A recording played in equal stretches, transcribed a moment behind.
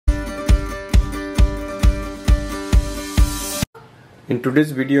In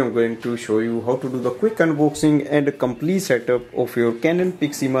today's video, I'm going to show you how to do the quick unboxing and a complete setup of your Canon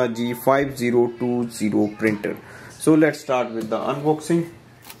Pixma G5020 printer. So let's start with the unboxing.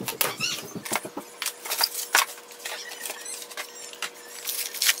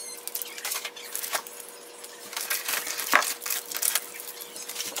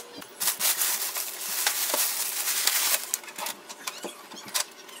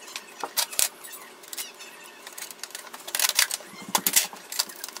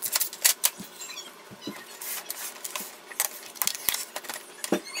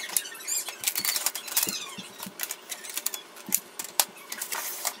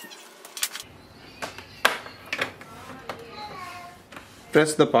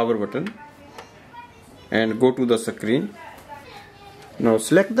 Press the power button and go to the screen. Now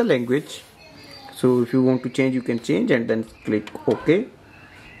select the language. So if you want to change, you can change and then click OK.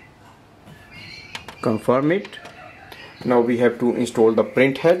 Confirm it. Now we have to install the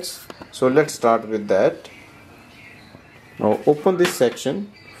print heads. So let's start with that. Now open this section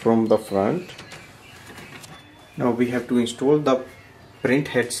from the front. Now we have to install the print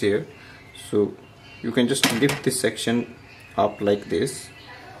heads here. So you can just lift this section up like this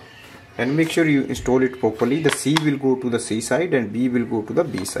and make sure you install it properly. The C will go to the C side and B will go to the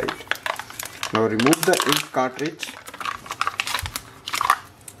B side. Now remove the ink cartridge.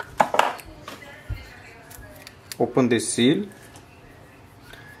 Open this seal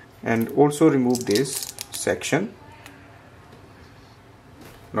and also remove this section.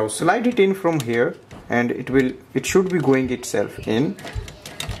 Now slide it in from here and it should be going itself in.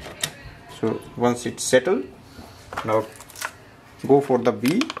 So once it's settled, now go for the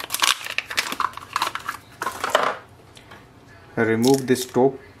B. Remove this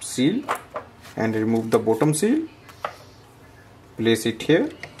top seal and remove the bottom seal. Place it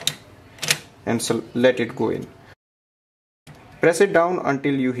here and let it go in. Press it down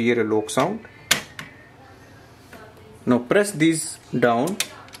until you hear a lock sound. Now press these down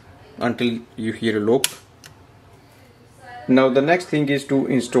until you hear a lock. Now the next thing is to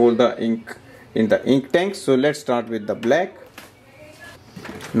install the ink in the ink tank. So let's start with the black.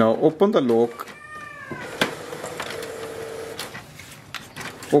 Now open the lock,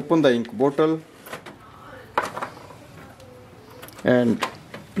 open the ink bottle and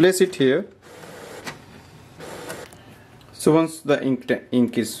place it here. So once the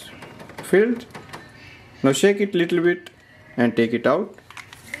ink is filled, now shake it a little bit and take it out.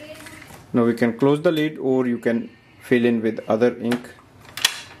 Now we can close the lid or you can fill in with other ink.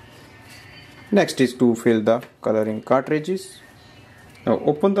 Next is to fill the coloring cartridges. Now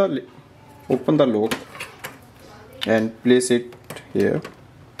open the lock and place it here.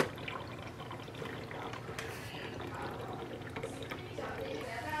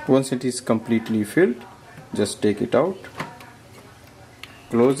 Once it is completely filled, just take it out.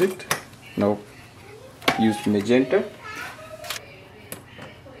 Close it. Now use magenta.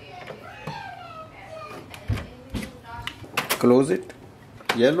 Close it.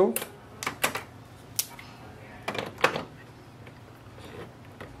 Yellow.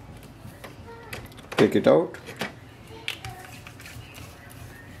 Take it out.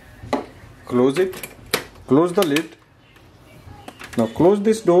 Close it. Close the lid. Now close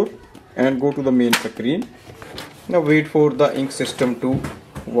this door and go to the main screen. Now wait for the ink system to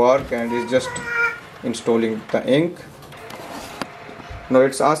work and is just installing the ink. Now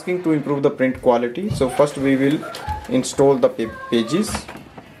it's asking to improve the print quality. So first we will install the pages.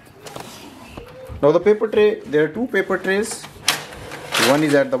 Now the paper tray, there are two paper trays. One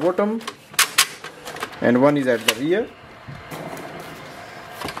is at the bottom and one is at the rear.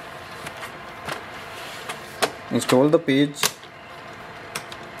 Install the page.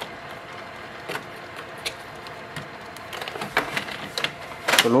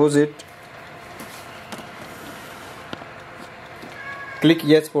 Close it. Click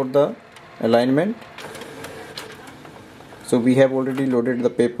yes for the alignment. So we have already loaded the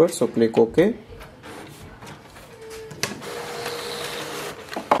paper, so click OK.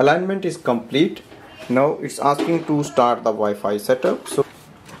 Alignment is complete. Now it's asking to start the Wi-Fi setup. So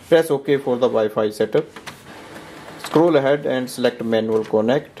press OK for the Wi-Fi setup. Scroll ahead and select manual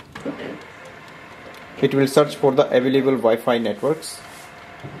connect. It will search for the available Wi-Fi networks.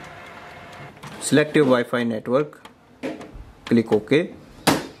 Select your Wi-Fi network. Click OK.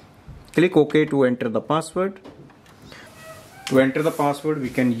 Click OK to enter the password. To enter the password, we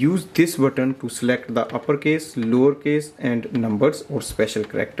can use this button to select the uppercase, lowercase and numbers or special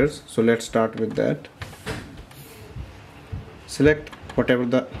characters. So let's start with that. Select whatever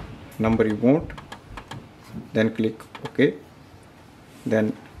the number you want, then click OK,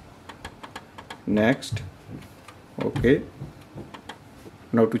 then next, OK,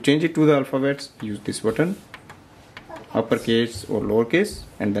 Now to change it to the alphabets, use this button, uppercase or lowercase,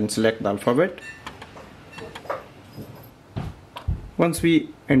 and then select the alphabet. Once we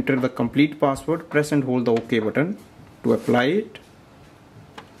enter the complete password, press and hold the OK button to apply it.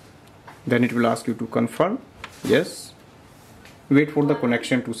 Then it will ask you to confirm. Yes. Wait for the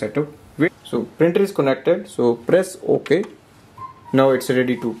connection to set up. Wait. So printer is connected, so press OK. Now it's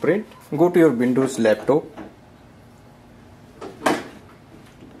ready to print. Go to your Windows laptop,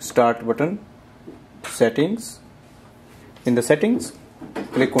 Start button, Settings. In the settings,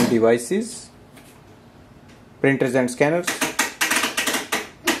 click on Devices, Printers and Scanners.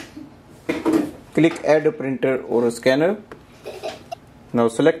 Click Add a printer or a scanner. Now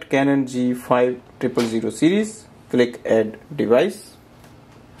select Canon G5020 series. Click Add Device.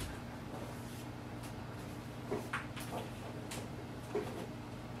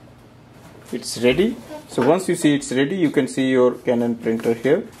 It's ready. So once you see it's ready, you can see your Canon printer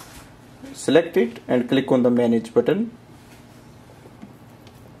here. Select it and click on the Manage button.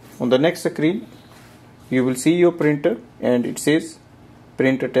 On the next screen, you will see your printer and it says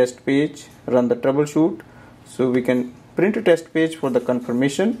Print a test page, run the troubleshoot. So we can print a test page for the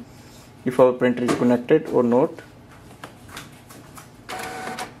confirmation if our printer is connected or not.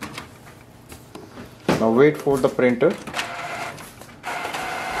 Now wait for the printer.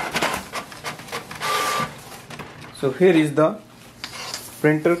 So here is the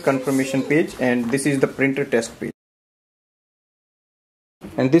printer confirmation page and this is the printer test page.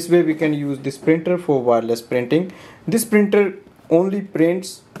 And this way we can use this printer for wireless printing. This printer only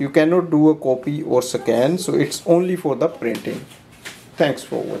prints, you cannot do a copy or scan, so it's only for the printing. Thanks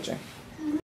for watching.